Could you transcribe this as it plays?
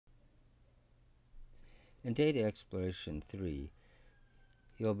In Data Exploration 3,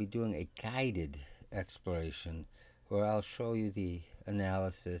 you'll be doing a guided exploration where I'll show you the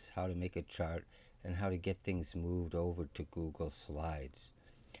analysis, how to make a chart, and how to get things moved over to Google Slides.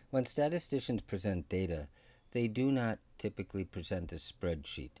 When statisticians present data, they do not typically present a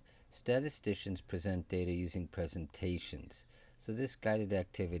spreadsheet. Statisticians present data using presentations. So this guided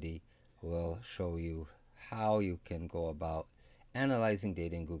activity will show you how you can go about analyzing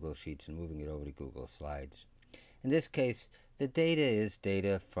data in Google Sheets and moving it over to Google Slides. In this case, the data is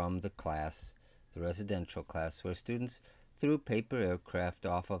data from the class, the residential class, where students threw paper aircraft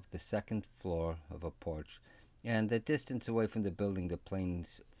off of the second floor of a porch, and the distance away from the building the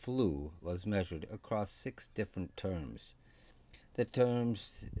planes flew was measured across 6 different terms. The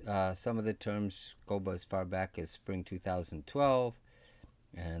terms, some of the terms go as far back as spring 2012,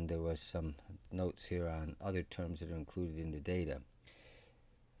 and there was some notes here on other terms that are included in the data.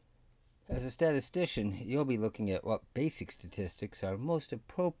 As a statistician, you'll be looking at what basic statistics are most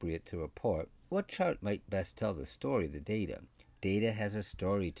appropriate to report. What chart might best tell the story of the data? Data has a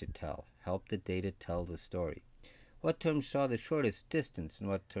story to tell. Help the data tell the story. What term saw the shortest distance and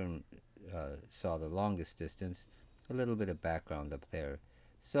what term saw the longest distance? A little bit of background up there.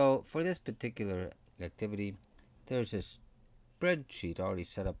 So for this particular activity, there's a spreadsheet already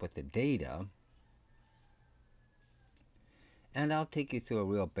set up with the data, and I'll take you through a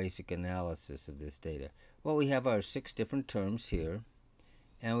real basic analysis of this data. What we have are 6 different terms here,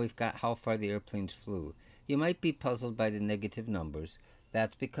 and we've got how far the airplanes flew. You might be puzzled by the negative numbers.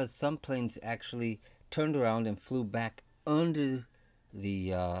 That's because some planes actually turned around and flew back under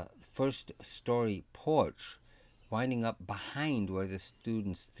the first story porch, winding up behind where the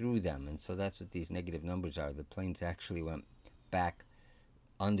students threw them. And so that's what these negative numbers are. The planes actually went back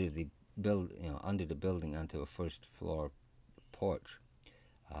under the building onto a first floor porch.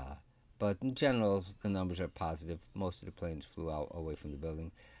 But in general, the numbers are positive. Most of the planes flew out away from the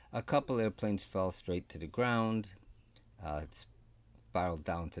building. A couple airplanes fell straight to the ground. It spiraled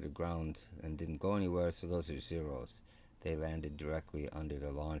down to the ground and didn't go anywhere, so those are zeros. They landed directly under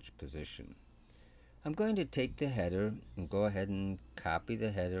the launch position. I'm going to take the header and go ahead and copy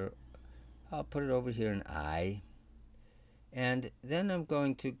the header. I'll put it over here in I. And then I'm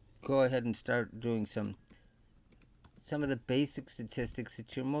going to go ahead and start doing some of the basic statistics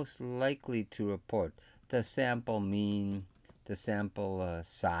that you're most likely to report. The sample mean, the sample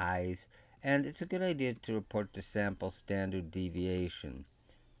size, and it's a good idea to report the sample standard deviation.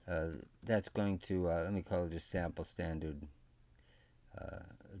 That's going to, let me call it just sample standard,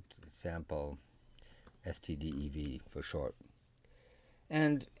 sample STDEV for short.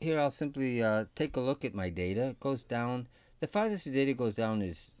 And here I'll simply take a look at my data. It goes down, the farthest the data goes down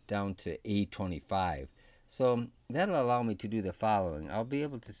is down to A25. So that'll allow me to do the following. I'll be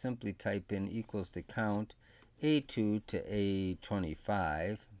able to simply type in equals to count A2 to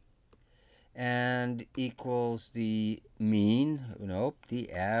A25 and equals the mean,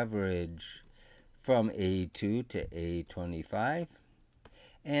 the average from A2 to A25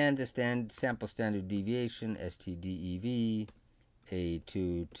 and the sample standard deviation, STDEV,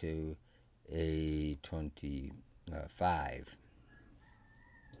 A2 to A25.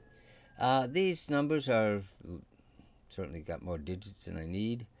 These numbers are certainly got more digits than I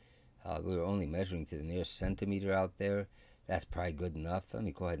need. We were only measuring to the nearest centimeter out there. That's probably good enough. Let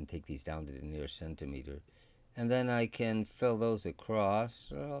me go ahead and take these down to the nearest centimeter. And then I can fill those across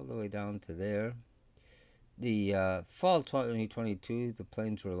all the way down to there. The fall 2022, the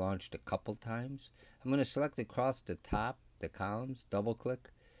planes were launched a couple times. I'm going to select across the top, the columns, double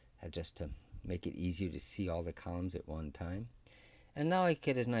click, just to make it easier to see all the columns at one time. And now I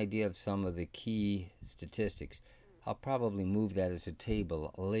get an idea of some of the key statistics. I'll probably move that as a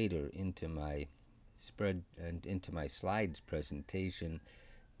table later into my spread and into my slides presentation.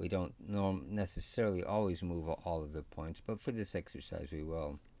 We don't necessarily always move all of the points, but for this exercise we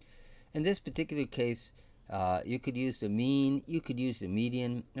will. In this particular case, you could use the mean, you could use the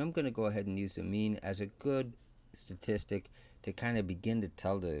median. I'm going to go ahead and use the mean as a good statistic to kind of begin to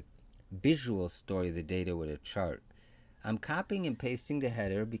tell the visual story of the data with a chart. I'm copying and pasting the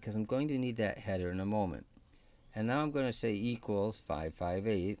header because I'm going to need that header in a moment. And now I'm going to say equals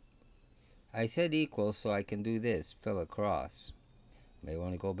 558. I said equals so I can do this, fill across. May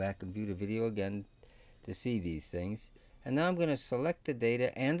want to go back and view the video again to see these things. And now I'm going to select the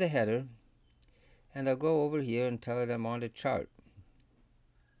data and the header, and I'll go over here and tell it I'm on the chart.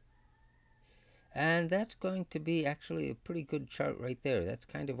 And that's going to be actually a pretty good chart right there. That's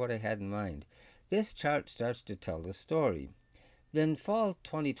kind of what I had in mind. This chart starts to tell the story. Then fall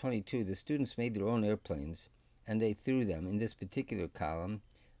 2022, the students made their own airplanes, and they threw them in this particular column.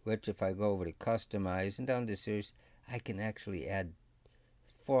 which if I go over to customize and down to series, I can actually add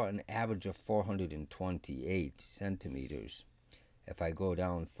for an average of 428 centimeters. If I go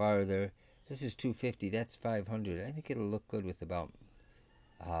down farther, this is 250, that's 500. I think it'll look good with about,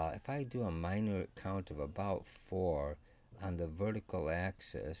 if I do a minor count of about 4 on the vertical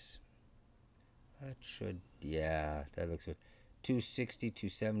axis, that should, yeah, that looks good. 260,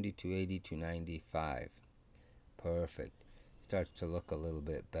 270, 280, 295. Perfect. Starts to look a little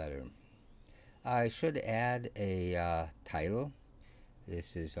bit better. I should add a title.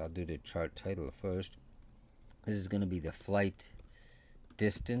 This is, I'll do the chart title first. This is going to be the flight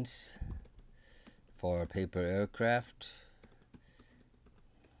distance for a paper aircraft.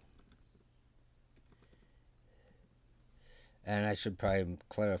 And I should probably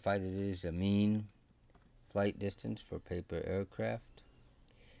clarify that it is a mean flight distance for paper aircraft.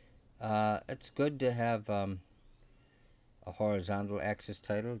 It's good to have a horizontal axis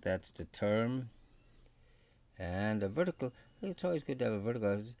title. That's the term. And a vertical, it's always good to have a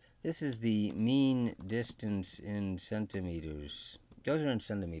vertical. This is the mean distance in centimeters. Those are in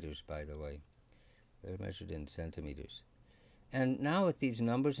centimeters, by the way. They're measured in centimeters. And now with these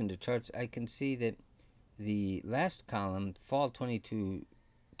numbers in the charts, I can see that the last column, fall 22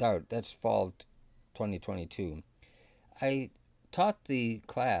 dart, that's fall 2022. I taught the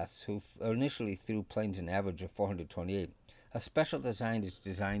class who initially threw planes an average of 428. A special design is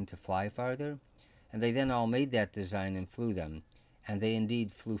designed to fly farther, and they then all made that design and flew them, and they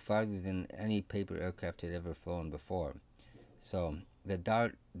indeed flew farther than any paper aircraft had ever flown before. So the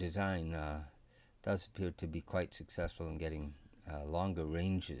dart design does appear to be quite successful in getting longer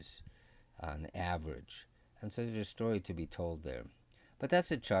ranges on average. And so there's a story to be told there. But that's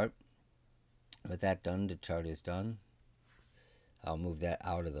a chart. With that done, the chart is done. I'll move that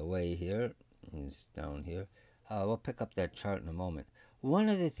out of the way here. It's down here. We'll pick up that chart in a moment. One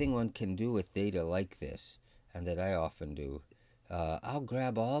other thing one can do with data like this, and that I often do, I'll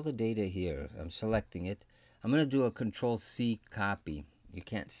grab all the data here. I'm selecting it. I'm going to do a Control-C copy. You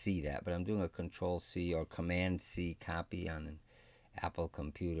can't see that, but I'm doing a Control-C or Command-C copy on an Apple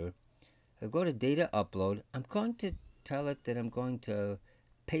computer. I'll go to Data Upload. I'm going to tell it that I'm going to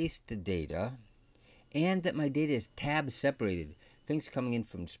paste the data and that my data is tab separated. Things coming in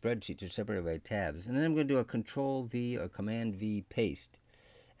from spreadsheets are separated by tabs. And then I'm going to do a Control-V or Command-V paste.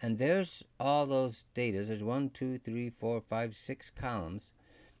 And there's all those data. There's 1, 2, 3, 4, 5, 6 columns,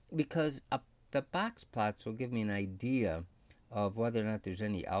 because the box plots will give me an idea of whether or not there's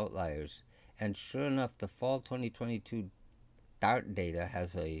any outliers. And sure enough, the fall 2022 DART data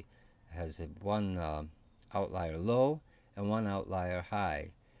has one outlier low and one outlier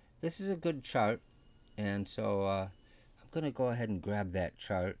high. This is a good chart, and so I'm going to go ahead and grab that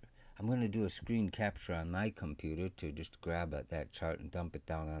chart. I'm going to do a screen capture on my computer to just grab that chart and dump it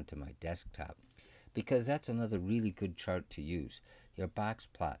down onto my desktop, because that's another really good chart to use. Your box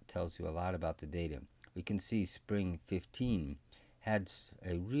plot tells you a lot about the data. We can see spring 15 had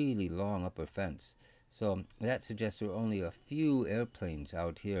a really long upper fence. So that suggests there were only a few airplanes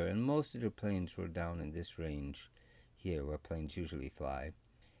out here, and most of the planes were down in this range here where planes usually fly.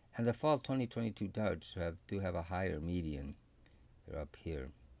 And the fall 2022 darts do have a higher median. They're up here.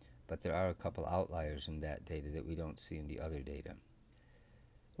 But there are a couple outliers in that data that we don't see in the other data.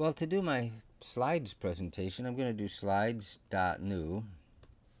 Well, to do my slides presentation, I'm going to do slides.new.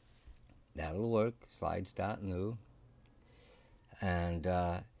 That'll work, slides.new. And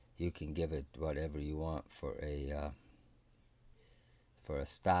you can give it whatever you want for a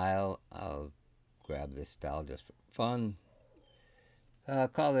style. I'll grab this style just for fun.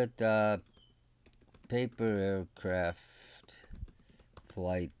 Call it paper aircraft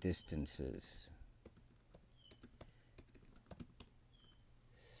flight distances.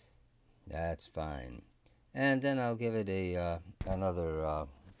 That's fine. And then I'll give it another,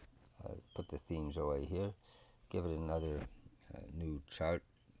 put the themes away here. Give it another new chart.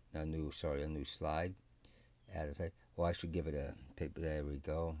 A new slide. Add a slide. Well, I should give it a paper. There we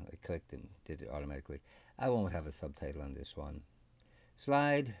go. I clicked and did it automatically. I won't have a subtitle on this one.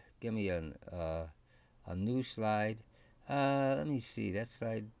 Slide. Give me a new slide. Let me see that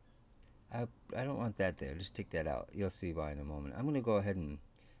slide. I don't want that there. Just take that out. You'll see why in a moment. I'm going to go ahead and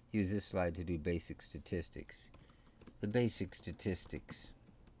use this slide to do basic statistics. The basic statistics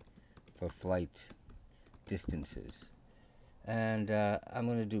for flight distances. And I'm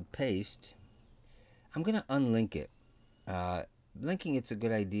going to do paste. I'm going to unlink it. Linking it's a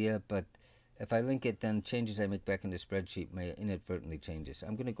good idea, but if I link it, then changes I make back in the spreadsheet may inadvertently change it. So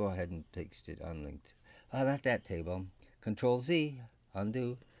I'm going to go ahead and paste it unlinked. Not that table. Control-Z,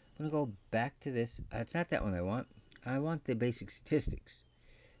 undo. I'm going to go back to this. It's not that one I want. I want the basic statistics.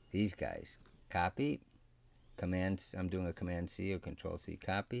 these guys. Copy, Command, I'm doing a Command C or Control C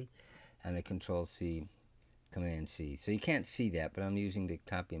copy, and a Control C Command C. So you can't see that, but I'm using the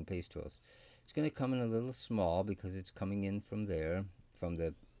copy and paste tools. It's going to come in a little small because it's coming in from there, from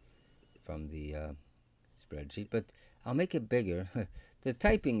the spreadsheet, but I'll make it bigger. The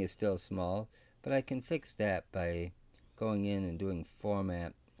typing is still small, but I can fix that by going in and doing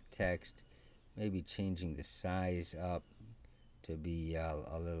format text, maybe changing the size up to be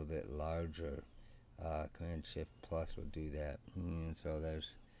a little bit larger. Command Shift Plus will do that. So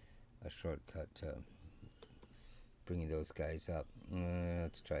there's a shortcut to bringing those guys up.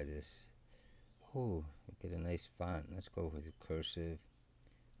 Let's try this. Ooh, get a nice font. Let's go with cursive.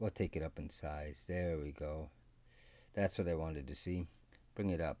 We'll take it up in size. There we go. That's what I wanted to see. Bring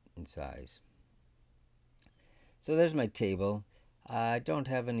it up in size. So there's my table. I don't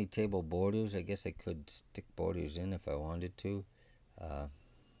have any table borders. I guess I could stick borders in if I wanted to. Yeah.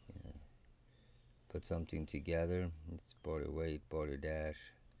 Put something together. It's border weight, border dash.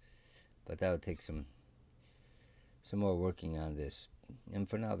 But that would take some more working on this. And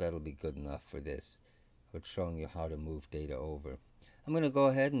for now, that'll be good enough for this. It's showing you how to move data over. I'm going to go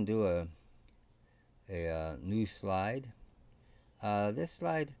ahead and do a new slide. This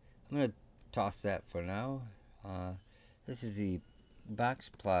slide, I'm going to toss that for now. This is the box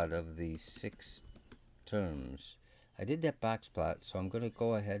plot of the 6 terms. I did that box plot, so I'm going to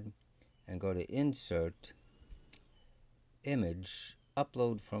go ahead and go to Insert, Image,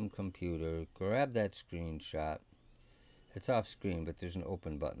 Upload from Computer, grab that screenshot. It's off screen, but there's an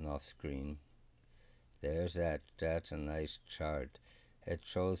open button off screen. There's that. That's a nice chart. It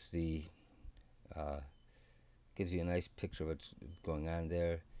shows the, gives you a nice picture of what's going on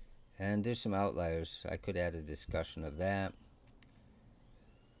there. And there's some outliers. I could add a discussion of that,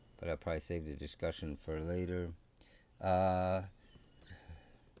 but I'll probably save the discussion for later.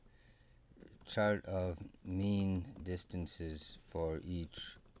 Chart of mean distances for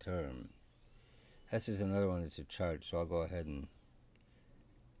each term. This is another one that's a chart, so I'll go ahead and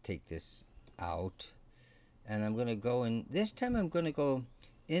take this out. And I'm going to go in, this time I'm going to go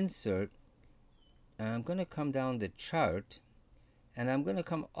Insert, and I'm going to come down the chart, and I'm going to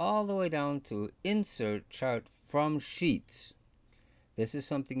come all the way down to Insert Chart from Sheets. This is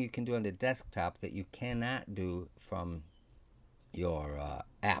something you can do on the desktop that you cannot do from your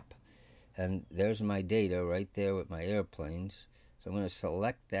app. And there's my data right there with my airplanes. So I'm going to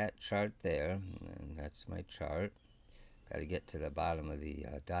select that chart there, and that's my chart. Got to get to the bottom of the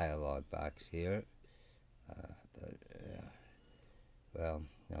dialog box here. Well,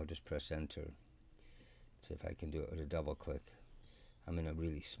 I'll just press Enter. See if I can do it with a double click. I'm in a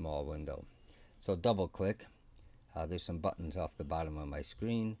really small window. So double click. There's some buttons off the bottom of my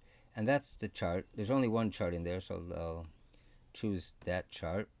screen, and that's the chart. There's only one chart in there, so I'll choose that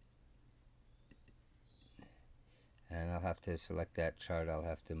chart. And I'll have to select that chart. I'll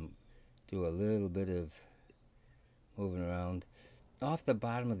have to do a little bit of moving around. Off the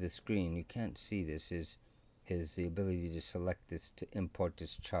bottom of the screen, you can't see this, is the ability to select this, to import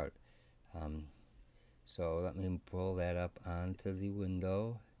this chart. So let me pull that up onto the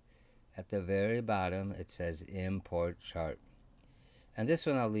window. At the very bottom, it says Import Chart. And this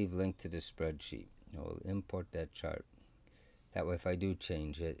one I'll leave linked to the spreadsheet. I'll import that chart. That way, if I do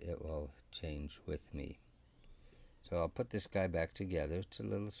change it, it will change with me. So I'll put this guy back together. It's a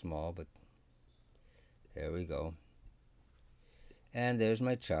little small, but there we go. And there's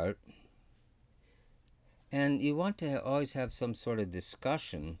my chart. And you want to always have some sort of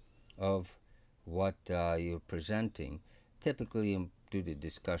discussion of what you're presenting. Typically, you do the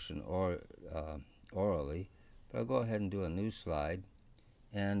discussion orally, but I'll go ahead and do a new slide.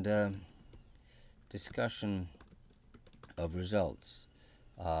 And discussion of results.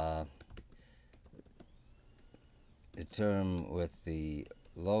 The term with the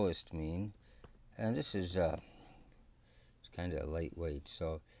lowest mean, and this is it's kind of lightweight,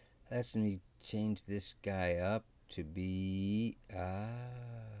 so let me change this guy up to be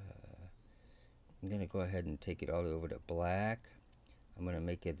I'm gonna go ahead and take it all the way over to black. I'm gonna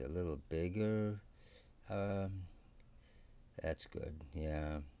make it a little bigger. That's good.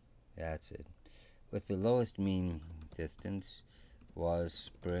 Yeah, that's it. With the lowest mean distance was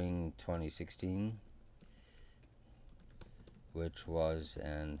spring 2016, which was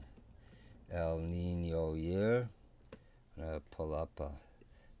an El Niño year. I'm gonna pull up, got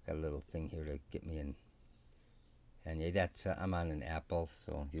a little thing here to get me in. And yeah, that's, I'm on an Apple,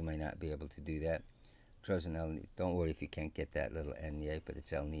 so you might not be able to do that. Don't worry if you can't get that little N yet, but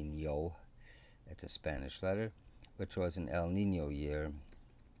it's El Niño. It's a Spanish letter, which was an El Niño year.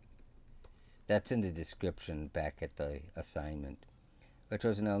 That's in the description back at the assignment. which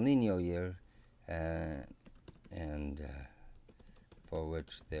was an El Nino year, and for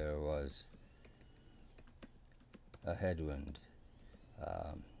which there was a headwind.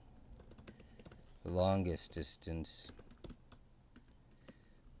 The longest distance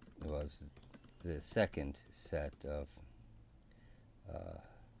was the second set of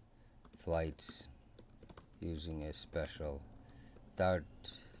flights using a special dart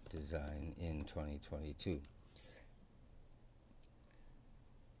design in 2022.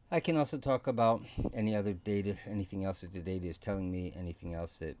 I can also talk about any other data, anything else that the data is telling me, anything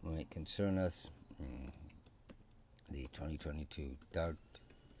else that might concern us. The 2022 dart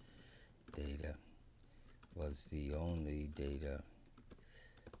data was the only data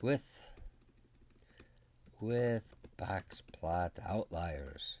with box plot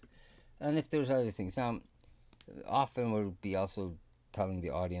outliers. And if there's other things, now often we'll be also telling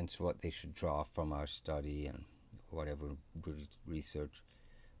the audience what they should draw from our study and whatever research.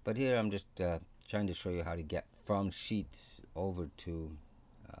 But here I'm just trying to show you how to get from sheets over to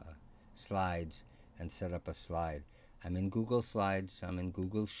slides and set up a slide. I'm in Google Slides, I'm in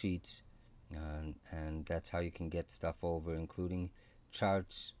Google Sheets, and that's how you can get stuff over, including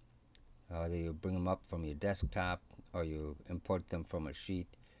charts. Either you bring them up from your desktop or you import them from a sheet.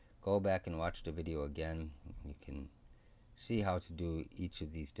 Go back and watch the video again. You can see how to do each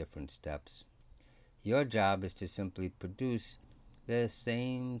of these different steps. Your job is to simply produce the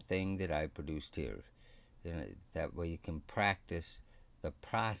same thing that I produced here. That way you can practice the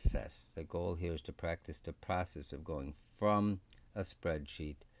process. The goal here is to practice the process of going from a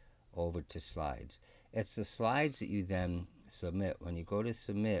spreadsheet over to slides. It's the slides that you then submit. When you go to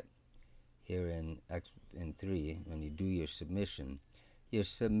submit here in 3, when you do your submission, you're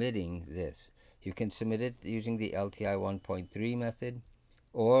submitting this. You can submit it using the LTI 1.3 method,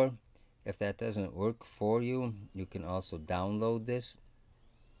 or if that doesn't work for you, you can also download this.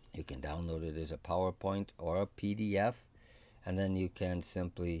 You can download it as a PowerPoint or a PDF, and then you can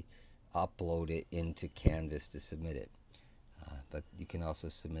simply upload it into Canvas to submit it. But you can also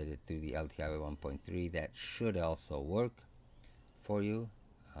submit it through the LTI 1.3. That should also work for you.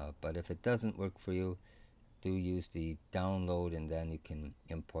 But if it doesn't work for you, do use the download, and then you can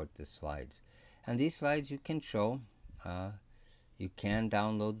import the slides. And these slides you can show. You can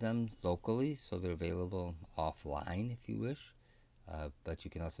download them locally, so they're available offline if you wish. But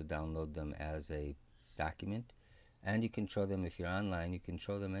you can also download them as a document. And you can show them, if you're online, you can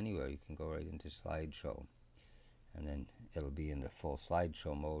show them anywhere. You can go right into slideshow. And then it'll be in the full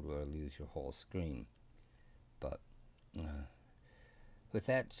slideshow mode where it'll use your whole screen. But with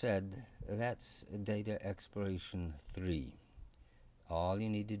that said, that's data exploration 3. All you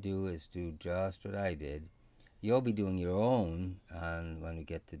need to do is do just what I did. You'll be doing your own when we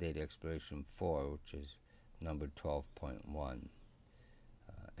get to data exploration 4, which is number 12.1.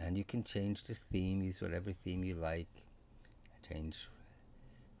 And you can change this theme, use whatever theme you like. Change,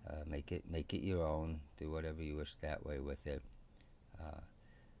 make it your own. Do whatever you wish that way with it.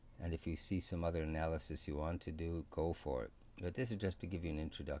 And if you see some other analysis you want to do, go for it. But this is just to give you an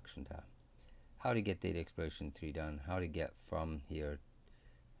introduction to how to get data exploration 3 done, how to get from here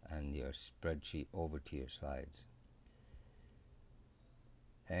and your spreadsheet over to your slides.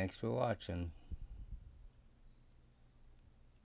 Thanks for watching.